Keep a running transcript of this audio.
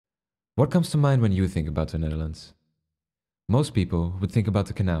What comes to mind when you think about the Netherlands? Most people would think about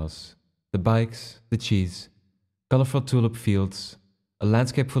the canals, the bikes, the cheese, colorful tulip fields, a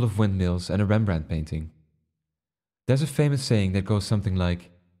landscape full of windmills, and a Rembrandt painting. There's a famous saying that goes something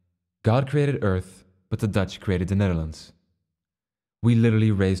like, God created Earth, but the Dutch created the Netherlands. We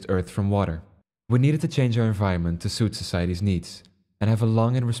literally raised Earth from water. We needed to change our environment to suit society's needs, and have a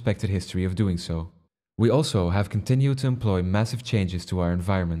long and respected history of doing so. We also have continued to employ massive changes to our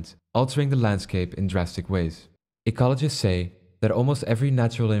environment, altering the landscape in drastic ways. Ecologists say that almost every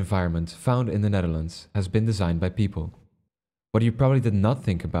natural environment found in the Netherlands has been designed by people. What you probably did not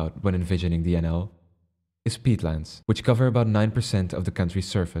think about when envisioning the NL is peatlands, which cover about 9% of the country's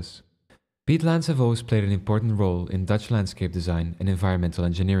surface. Peatlands have always played an important role in Dutch landscape design and environmental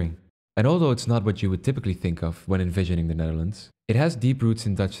engineering. And although it's not what you would typically think of when envisioning the Netherlands, it has deep roots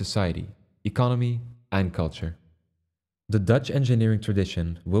in Dutch society, economy, and culture. The Dutch engineering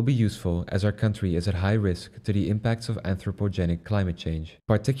tradition will be useful as our country is at high risk to the impacts of anthropogenic climate change,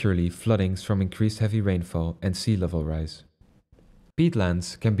 particularly floodings from increased heavy rainfall and sea level rise.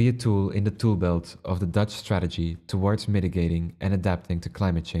 Peatlands can be a tool in the tool belt of the Dutch strategy towards mitigating and adapting to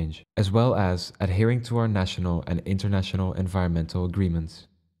climate change, as well as adhering to our national and international environmental agreements.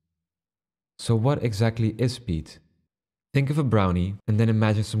 So what exactly is peat? Think of a brownie and then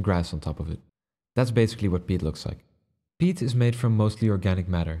imagine some grass on top of it. That's basically what peat looks like. Peat is made from mostly organic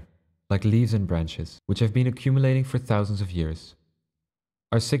matter, like leaves and branches, which have been accumulating for thousands of years.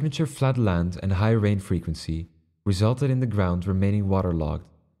 Our signature flat land and high rain frequency resulted in the ground remaining waterlogged,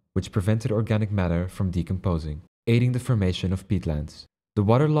 which prevented organic matter from decomposing, aiding the formation of peatlands. The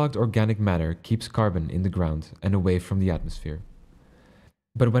waterlogged organic matter keeps carbon in the ground and away from the atmosphere.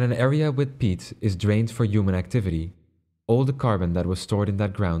 But when an area with peat is drained for human activity, all the carbon that was stored in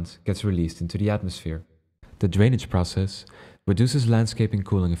that ground gets released into the atmosphere. The drainage process reduces landscaping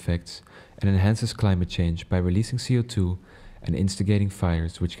cooling effects and enhances climate change by releasing CO2 and instigating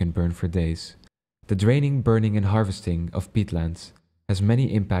fires which can burn for days. The draining, burning, and harvesting of peatlands has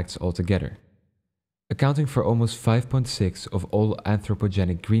many impacts altogether, accounting for almost 5.6% of all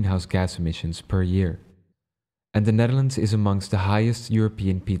anthropogenic greenhouse gas emissions per year. And the Netherlands is amongst the highest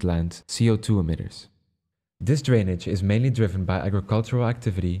European peatland CO2 emitters. This drainage is mainly driven by agricultural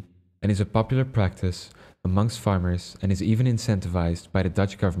activity and is a popular practice amongst farmers and is even incentivized by the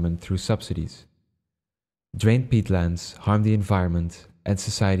Dutch government through subsidies. Drained peatlands harm the environment and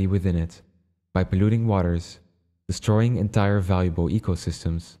society within it by polluting waters, destroying entire valuable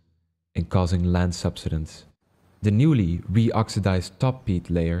ecosystems, and causing land subsidence. The newly re-oxidized top peat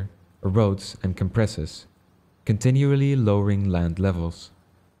layer erodes and compresses, continually lowering land levels.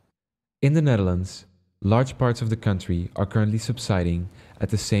 In the Netherlands, large parts of the country are currently subsiding at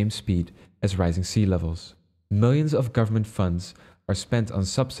the same speed as rising sea levels. Millions of government funds are spent on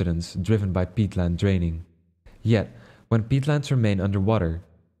subsidence driven by peatland draining. Yet, when peatlands remain underwater,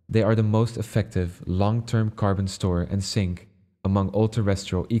 they are the most effective long-term carbon store and sink among all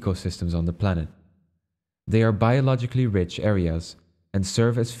terrestrial ecosystems on the planet. They are biologically rich areas and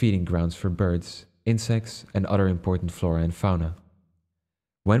serve as feeding grounds for birds, insects, and other important flora and fauna.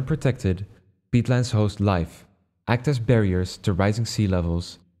 When protected, peatlands host life, act as barriers to rising sea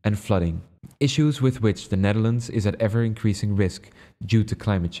levels and flooding, issues with which the Netherlands is at ever-increasing risk due to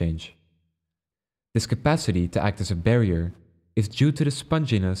climate change. This capacity to act as a barrier is due to the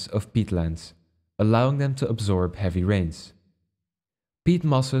sponginess of peatlands, allowing them to absorb heavy rains. Peat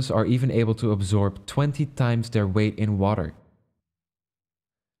mosses are even able to absorb 20 times their weight in water.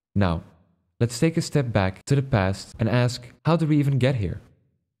 Now, let's take a step back to the past and ask, how did we even get here?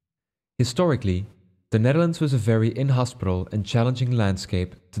 Historically, the Netherlands was a very inhospitable and challenging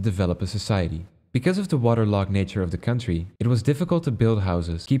landscape to develop a society. Because of the waterlogged nature of the country, it was difficult to build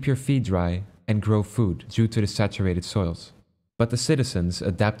houses, keep your feet dry, and grow food due to the saturated soils. But the citizens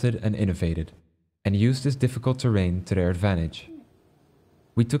adapted and innovated, and used this difficult terrain to their advantage.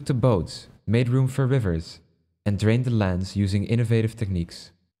 We took to boats, made room for rivers, and drained the lands using innovative techniques.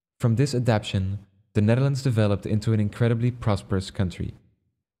 From this adaptation, the Netherlands developed into an incredibly prosperous country.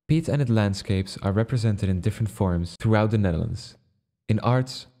 Peat and its landscapes are represented in different forms throughout the Netherlands, in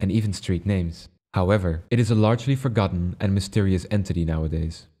arts and even street names. However, it is a largely forgotten and mysterious entity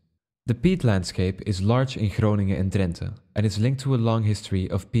nowadays. The peat landscape is large in Groningen and Drenthe and is linked to a long history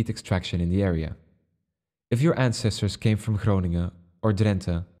of peat extraction in the area. If your ancestors came from Groningen or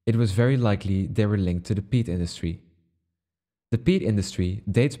Drenthe, it was very likely they were linked to the peat industry. The peat industry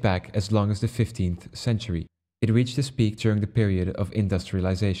dates back as long as the 15th century. It reached its peak during the period of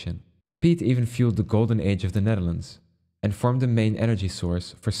industrialization. Peat even fueled the golden age of the Netherlands and formed the main energy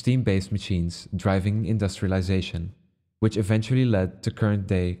source for steam-based machines driving industrialization which eventually led to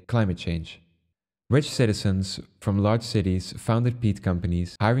current-day climate change. Rich citizens from large cities founded peat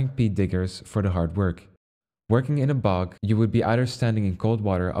companies, hiring peat diggers for the hard work. Working in a bog, you would be either standing in cold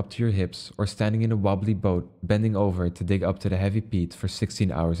water up to your hips or standing in a wobbly boat bending over to dig up to the heavy peat for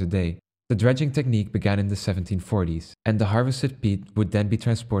 16 hours a day. The dredging technique began in the 1740s, and the harvested peat would then be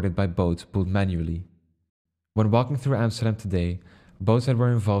transported by boat pulled manually. When walking through Amsterdam today, boats that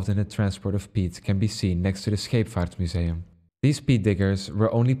were involved in the transport of peat can be seen next to the Scheepvaartmuseum. These peat diggers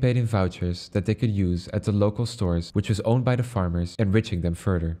were only paid in vouchers that they could use at the local stores, which was owned by the farmers, enriching them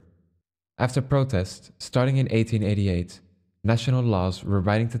further. After protests, starting in 1888, national laws were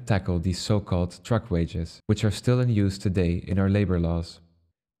writing to tackle these so-called truck wages, which are still in use today in our labor laws.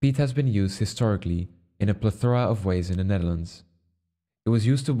 Peat has been used historically in a plethora of ways in the Netherlands. It was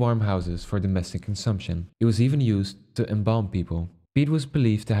used to warm houses for domestic consumption. It was even used to embalm people. Peat was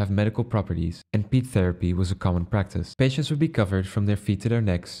believed to have medical properties, and peat therapy was a common practice. Patients would be covered from their feet to their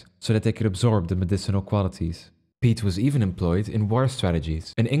necks so that they could absorb the medicinal qualities. Peat was even employed in war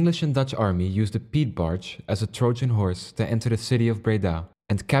strategies. An English and Dutch army used a peat barge as a Trojan horse to enter the city of Breda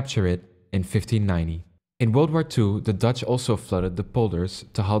and capture it in 1590. In World War II, the Dutch also flooded the polders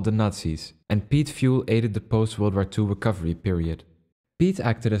to halt the Nazis, and peat fuel aided the post-World War II recovery period. Peat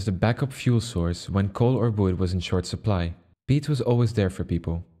acted as the backup fuel source when coal or wood was in short supply. Peat was always there for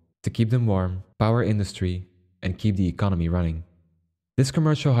people, to keep them warm, power industry, and keep the economy running. This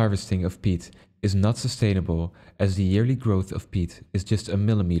commercial harvesting of peat is not sustainable as the yearly growth of peat is just a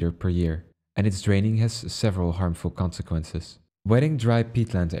millimeter per year, and its draining has several harmful consequences. Wetting dry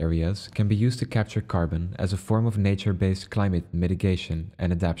peatland areas can be used to capture carbon as a form of nature-based climate mitigation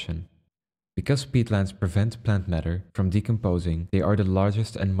and adaptation. Because peatlands prevent plant matter from decomposing, they are the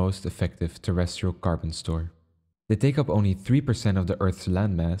largest and most effective terrestrial carbon store. They take up only 3% of the Earth's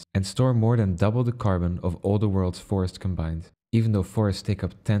landmass and store more than double the carbon of all the world's forests combined, even though forests take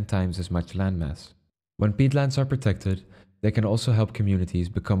up 10 times as much landmass. When peatlands are protected, they can also help communities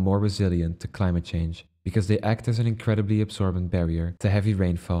become more resilient to climate change because they act as an incredibly absorbent barrier to heavy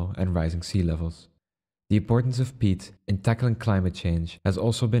rainfall and rising sea levels. The importance of peat in tackling climate change has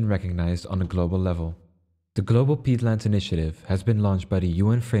also been recognized on a global level. The Global Peatlands Initiative has been launched by the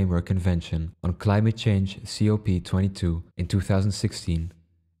UN Framework Convention on Climate Change COP22 in 2016,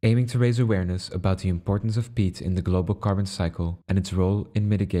 aiming to raise awareness about the importance of peat in the global carbon cycle and its role in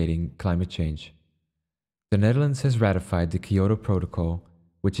mitigating climate change. The Netherlands has ratified the Kyoto Protocol,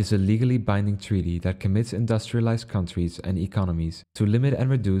 which is a legally binding treaty that commits industrialized countries and economies to limit and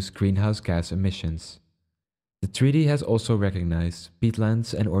reduce greenhouse gas emissions. The treaty has also recognized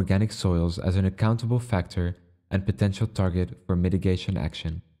peatlands and organic soils as an accountable factor and potential target for mitigation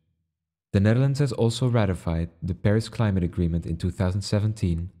action. The Netherlands has also ratified the Paris Climate Agreement in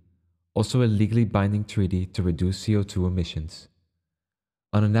 2017, also a legally binding treaty to reduce CO2 emissions.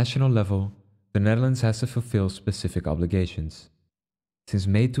 On a national level, the Netherlands has to fulfill specific obligations. Since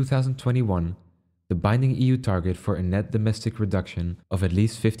May 2021, the binding EU target for a net domestic reduction of at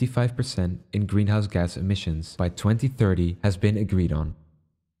least 55% in greenhouse gas emissions by 2030 has been agreed on.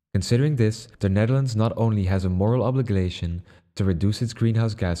 Considering this, the Netherlands not only has a moral obligation to reduce its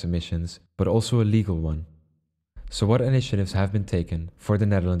greenhouse gas emissions, but also a legal one. So what initiatives have been taken for the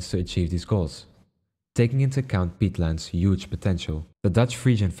Netherlands to achieve these goals? Taking into account peatlands' huge potential, the Dutch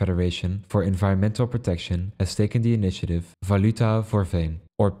Frisian Federation for Environmental Protection has taken the initiative Valuta voor Veen,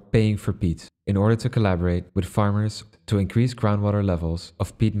 or Paying for Peat, in order to collaborate with farmers to increase groundwater levels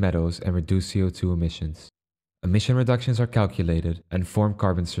of peat meadows and reduce CO2 emissions. Emission reductions are calculated and form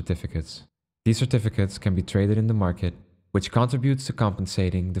carbon certificates. These certificates can be traded in the market, which contributes to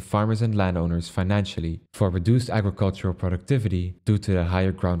compensating the farmers and landowners financially for reduced agricultural productivity due to the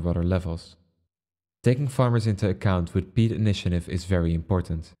higher groundwater levels. Taking farmers into account with Peat initiative is very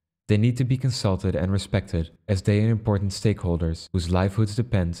important. They need to be consulted and respected as they are important stakeholders whose livelihoods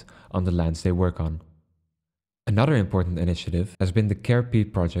depend on the lands they work on. Another important initiative has been the Care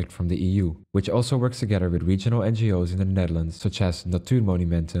Peat project from the EU, which also works together with regional NGOs in the Netherlands such as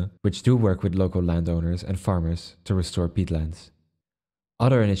Natuurmonumenten, which do work with local landowners and farmers to restore peatlands.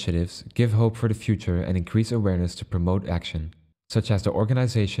 Other initiatives give hope for the future and increase awareness to promote action, such as the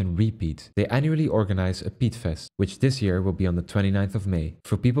organization Repeat. They annually organize a Peat Fest, which this year will be on the 29th of May,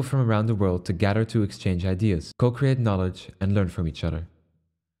 for people from around the world to gather to exchange ideas, co-create knowledge, and learn from each other.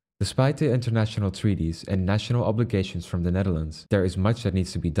 Despite the international treaties and national obligations from the Netherlands, there is much that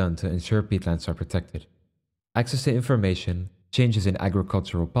needs to be done to ensure peatlands are protected. Access to information, changes in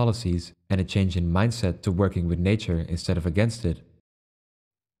agricultural policies, and a change in mindset to working with nature instead of against it.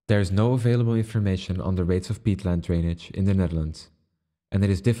 There is no available information on the rates of peatland drainage in the Netherlands, and it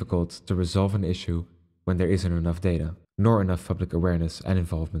is difficult to resolve an issue when there isn't enough data. nor enough public awareness and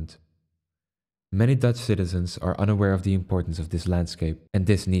involvement. Many Dutch citizens are unaware of the importance of this landscape, and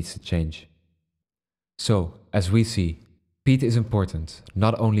this needs to change. So, as we see, peat is important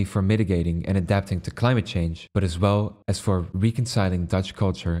not only for mitigating and adapting to climate change, but as well as for reconciling Dutch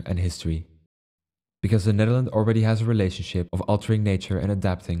culture and history. Because the Netherlands already has a relationship of altering nature and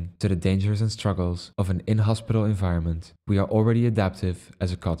adapting to the dangers and struggles of an inhospitable environment, we are already adaptive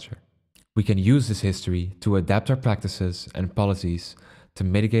as a culture. We can use this history to adapt our practices and policies to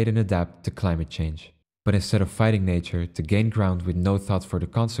mitigate and adapt to climate change. But instead of fighting nature to gain ground with no thought for the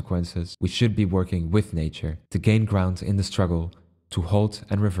consequences, we should be working with nature to gain ground in the struggle to halt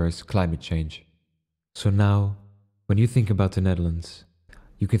and reverse climate change. So now, when you think about the Netherlands,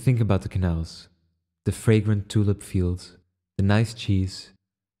 you can think about the canals, the fragrant tulip fields, the nice cheese,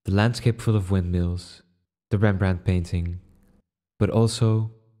 the landscape full of windmills, the Rembrandt painting, but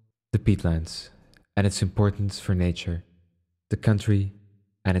also the peatlands and its importance for nature, the country,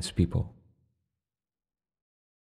 and its people.